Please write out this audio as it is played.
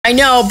I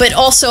know, but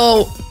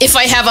also, if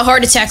I have a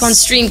heart attack on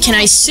stream, can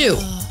I sue?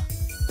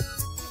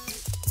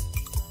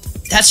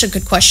 That's a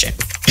good question.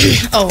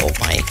 Oh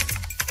my.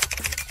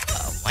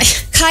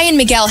 Kai and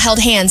Miguel held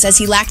hands as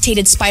he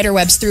lactated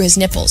spiderwebs through his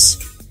nipples.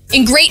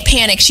 In great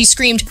panic, she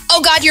screamed,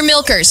 "Oh God, you're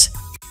milkers!"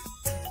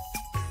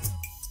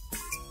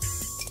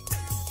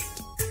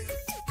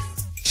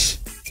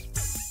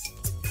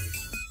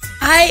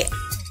 I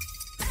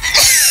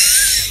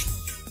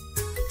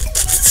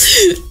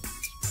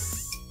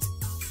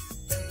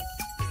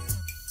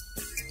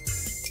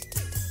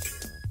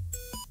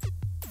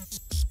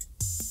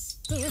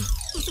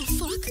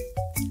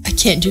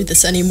can't do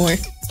this anymore.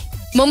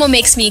 Momo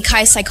makes me,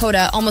 Kai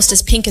Saikota, almost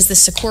as pink as the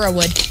Sakura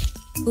would.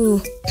 Ooh.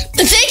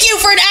 Thank you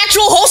for an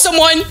actual wholesome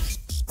one!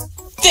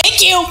 Thank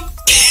you!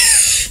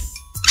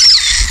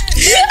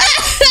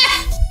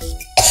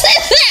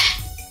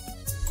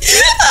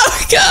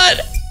 Oh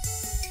god.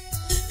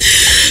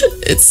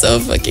 It's so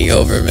fucking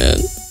over, man.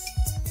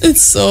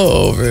 It's so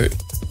over.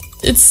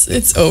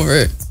 It's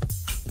over.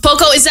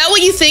 Poco, is that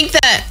what you think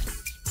that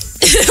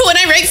when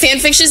I write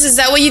fanfictions, is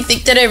that what you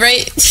think that I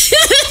write?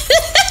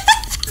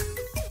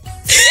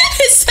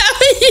 Is that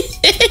what you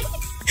think?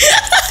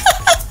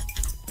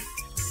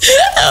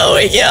 Oh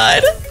my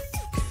god.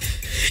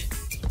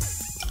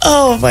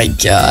 Oh my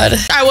god.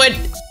 I would...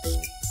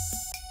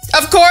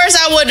 Of course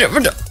I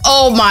would...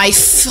 Oh my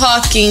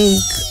fucking...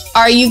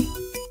 Are you...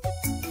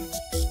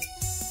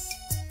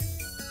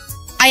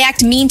 I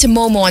act mean to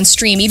Momo on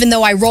stream, even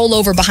though I roll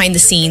over behind the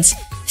scenes.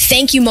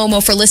 Thank you,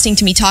 Momo, for listening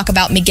to me talk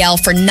about Miguel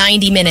for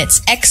 90 minutes.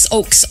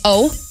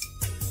 XOXO.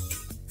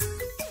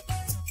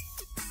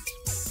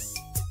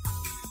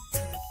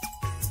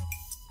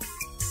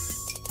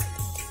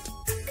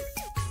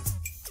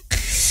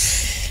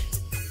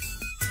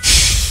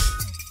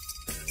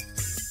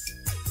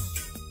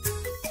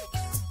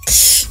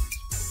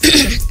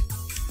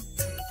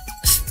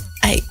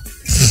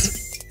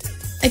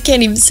 I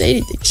can't even say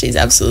anything. She's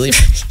absolutely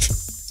right.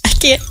 I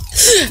can't.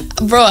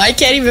 Bro, I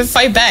can't even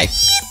fight back.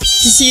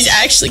 She's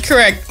actually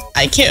correct.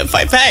 I can't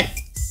fight back.